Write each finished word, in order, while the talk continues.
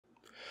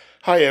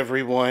Hi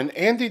everyone,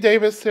 Andy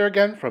Davis here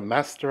again from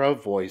Master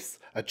of Voice,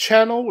 a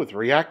channel with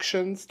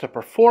reactions to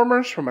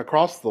performers from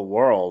across the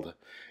world.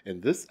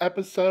 In this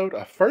episode,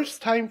 a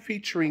first time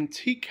featuring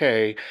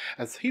TK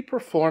as he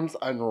performs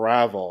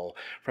Unravel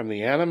from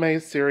the anime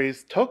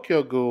series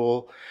Tokyo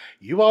Ghoul.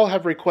 You all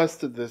have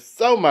requested this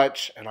so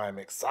much and I'm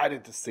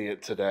excited to see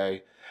it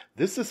today.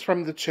 This is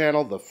from the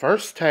channel The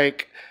First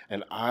Take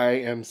and I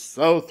am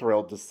so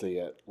thrilled to see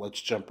it.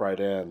 Let's jump right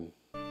in.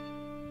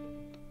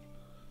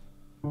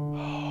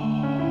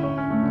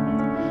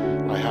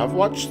 I have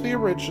watched the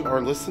original,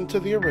 or listened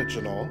to the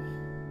original.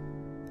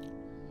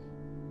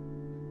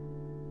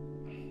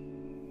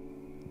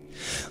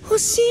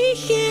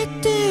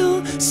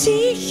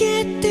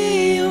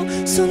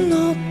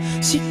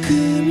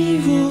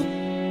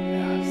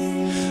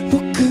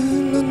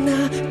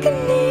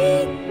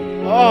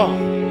 Oh!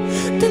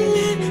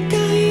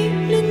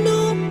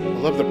 I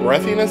love the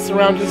breathiness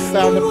around his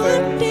sound up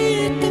there.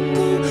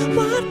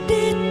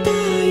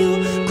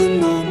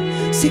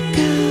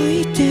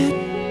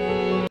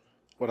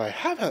 What I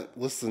haven't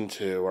listened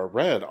to or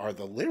read are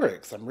the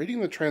lyrics. I'm reading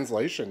the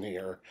translation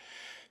here.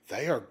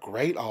 They are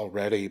great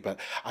already, but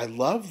I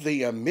love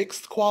the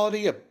mixed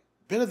quality, a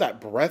bit of that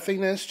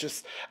breathiness,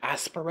 just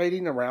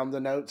aspirating around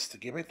the notes to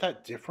give it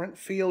that different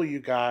feel,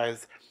 you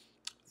guys.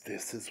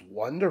 This is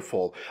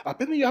wonderful.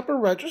 Up in the upper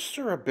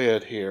register a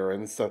bit here,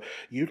 and so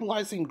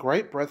utilizing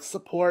great breath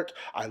support.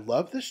 I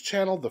love this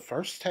channel, The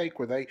First Take,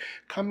 where they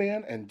come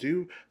in and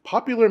do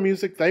popular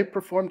music they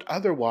performed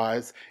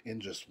otherwise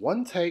in just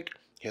one take.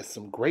 He has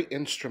some great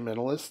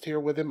instrumentalists here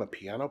with him, a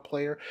piano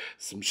player,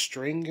 some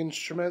string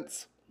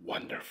instruments.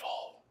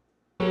 Wonderful.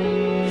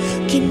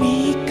 Yes.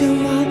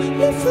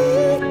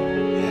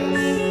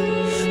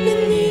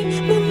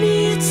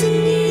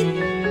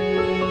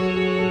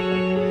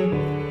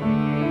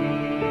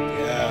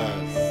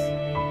 Yes.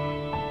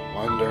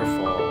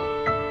 Wonderful.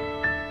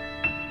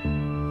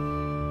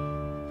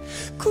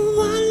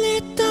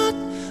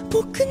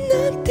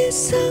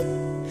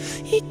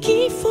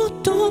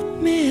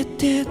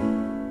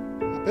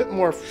 A bit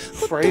more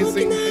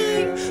phrasing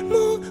here.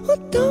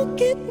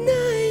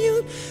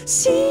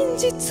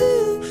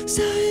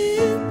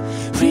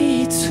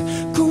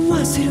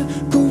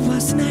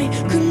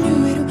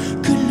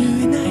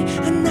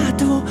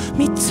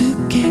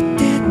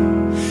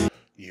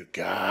 You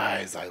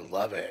guys, I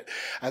love it.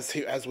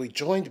 As we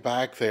joined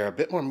back there, a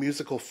bit more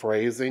musical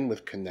phrasing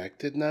with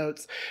connected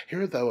notes.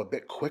 Here, though, a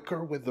bit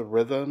quicker with the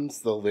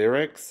rhythms, the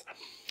lyrics.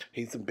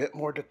 He's a bit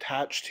more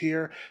detached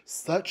here.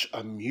 Such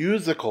a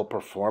musical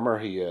performer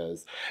he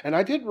is. And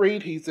I did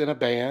read he's in a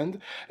band,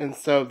 and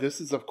so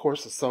this is, of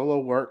course, a solo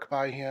work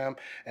by him,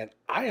 and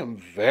I am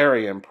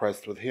very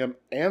impressed with him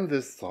and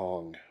this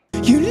song.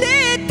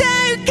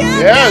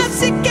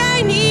 Yes!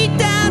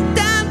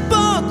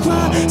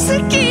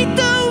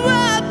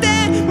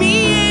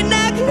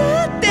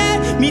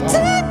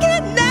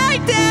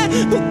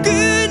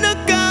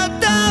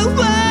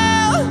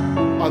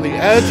 On the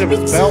edge of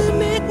his belt.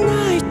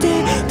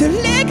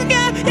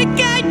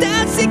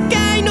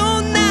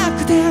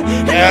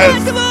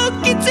 Yes.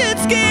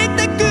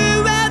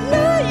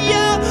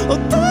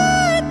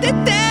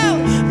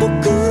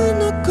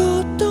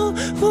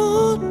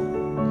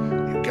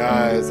 You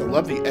guys, I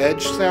love the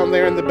edge sound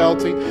there in the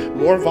belting.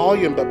 More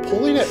volume, but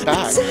pulling it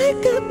back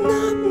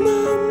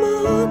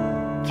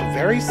to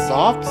very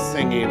soft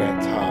singing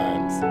at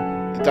times.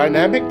 The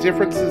dynamic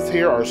differences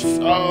here are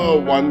so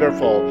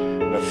wonderful.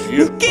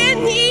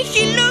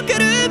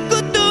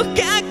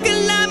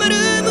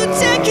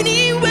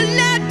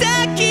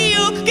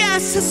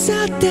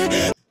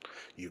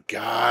 You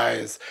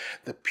guys,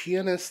 the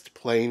pianist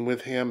playing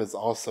with him is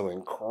also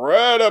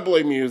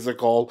incredibly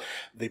musical.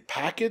 The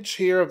package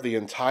here of the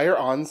entire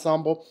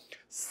ensemble,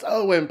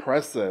 so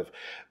impressive.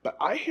 But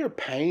I hear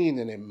pain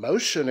and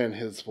emotion in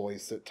his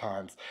voice at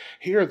times.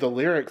 Here, the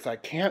lyrics, I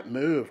can't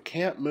move,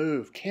 can't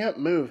move, can't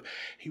move.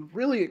 He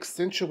really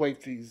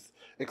accentuates these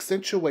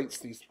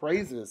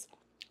phrases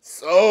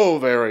so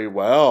very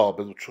well,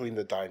 between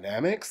the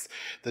dynamics,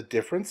 the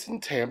difference in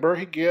timbre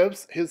he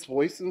gives his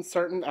voice in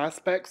certain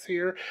aspects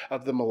here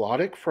of the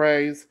melodic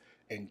phrase.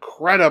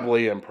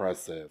 Incredibly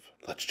impressive.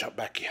 Let's jump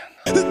back in.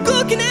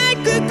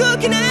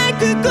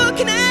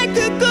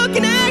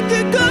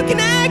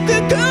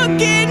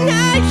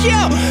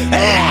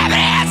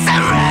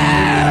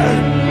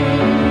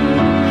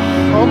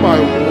 Oh my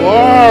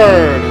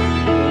word!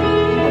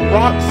 A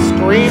rock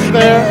scream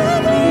there.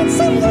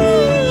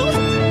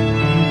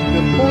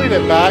 Pulling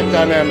it back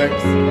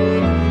dynamics.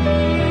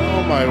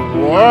 Oh my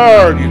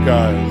word, you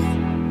guys.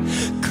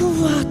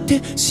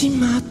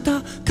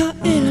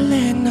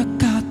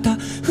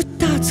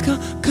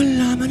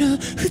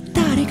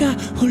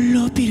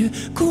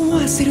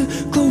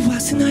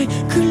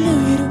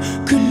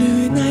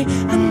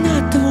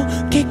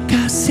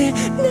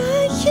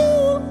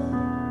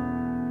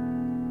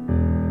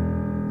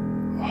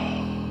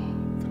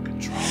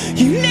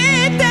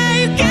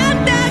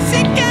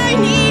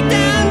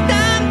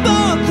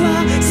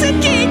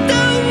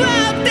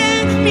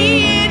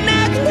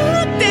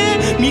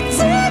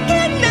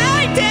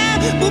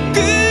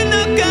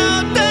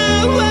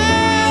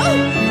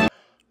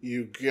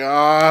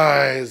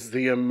 Guys,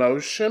 the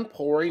emotion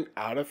pouring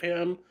out of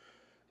him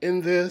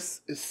in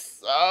this is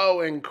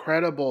so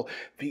incredible.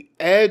 The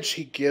edge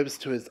he gives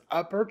to his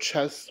upper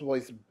chest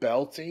voice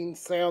belting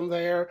sound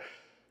there,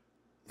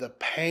 the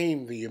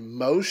pain, the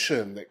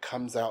emotion that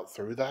comes out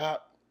through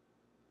that.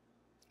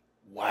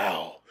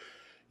 Wow.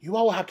 You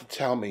all have to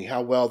tell me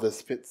how well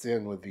this fits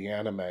in with the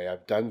anime.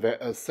 I've done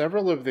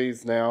several of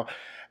these now,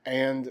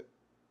 and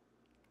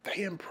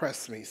they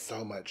impress me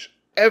so much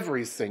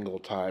every single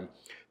time.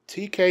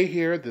 TK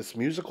here, this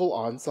musical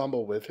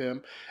ensemble with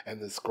him,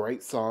 and this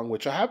great song,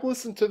 which I have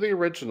listened to the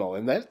original,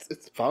 and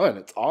it's fun,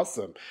 it's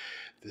awesome.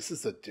 This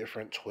is a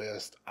different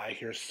twist. I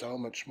hear so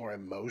much more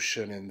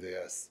emotion in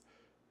this.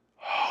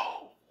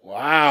 Oh,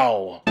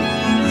 wow.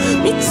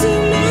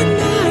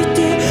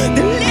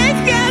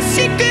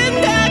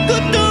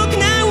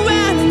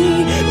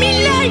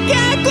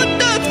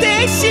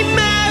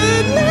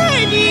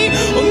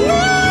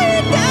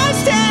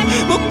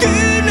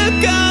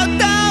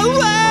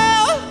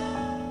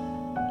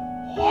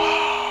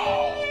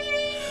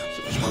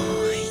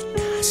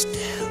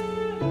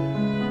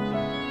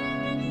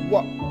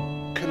 What?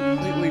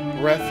 Completely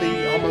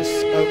breathy, almost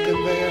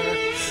spoken there.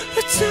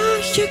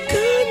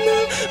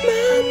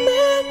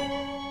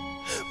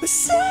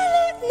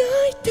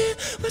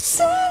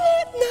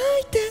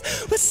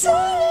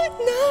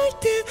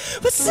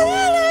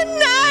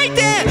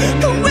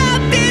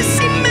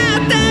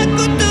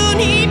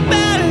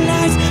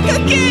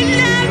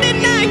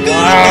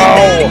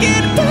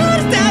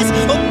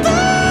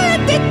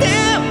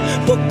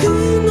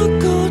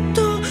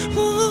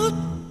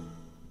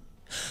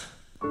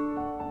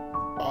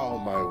 Oh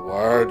my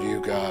word,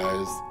 you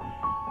guys.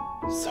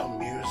 So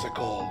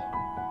musical.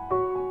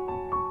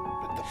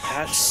 But the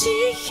passion.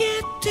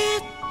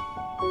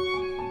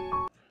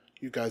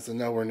 You guys are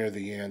nowhere near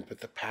the end,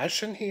 but the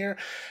passion here,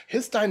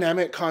 his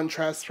dynamic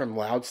contrast from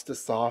louds to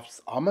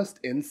softs, almost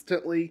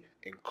instantly,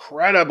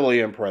 incredibly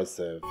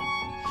impressive.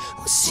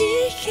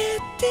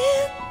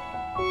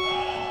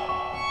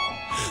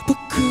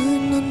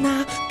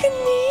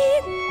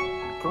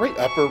 Great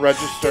upper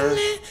register.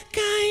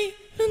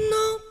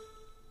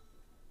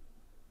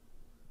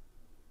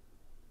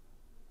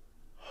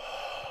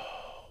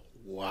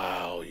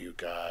 Wow, you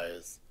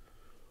guys.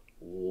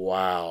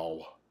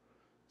 Wow.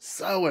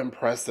 So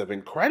impressive.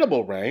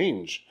 Incredible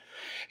range.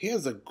 He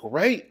has a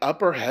great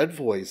upper head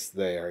voice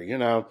there,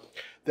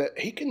 that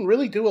he can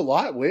really do a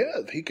lot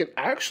with. He can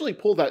actually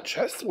pull that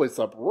chest voice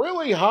up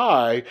really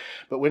high,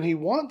 but when he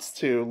wants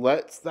to,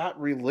 lets that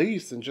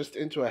release and just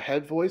into a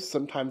head voice,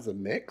 sometimes a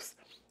mix.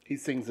 He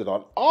sings it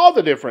on all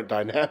the different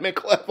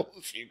dynamic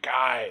levels, you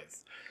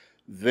guys.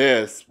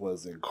 This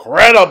was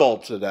incredible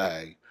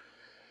today.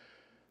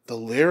 The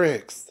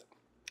lyrics,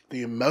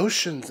 the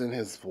emotions in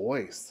his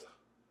voice,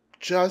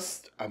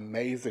 just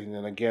amazing.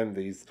 And again,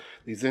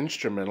 these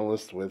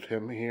instrumentalists with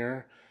him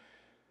here,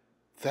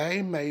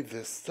 they made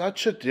this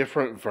such a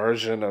different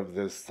version of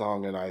this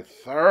song, and I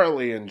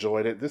thoroughly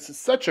enjoyed it. This is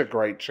such a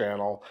great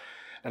channel,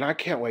 and I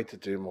can't wait to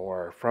do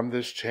more from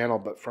this channel,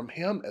 but from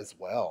him as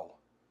well.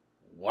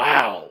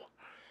 Wow.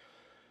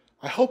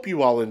 I hope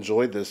you all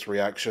enjoyed this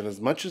reaction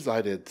as much as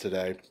I did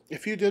today.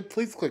 If you did,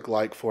 please click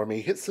like for me,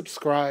 hit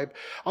subscribe.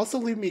 Also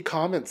leave me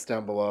comments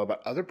down below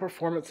about other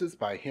performances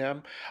by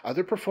him,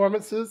 other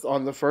performances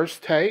on The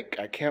First Take.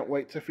 I can't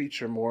wait to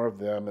feature more of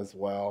them as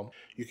well.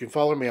 You can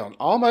follow me on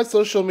all my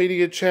social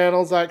media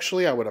channels,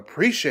 actually. I would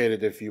appreciate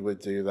it if you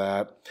would do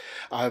that.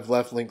 I've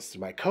left links to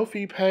my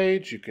Ko-fi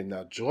page. You can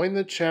now join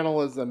the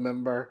channel as a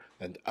member,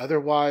 and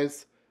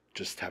otherwise,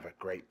 just have a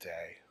great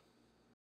day.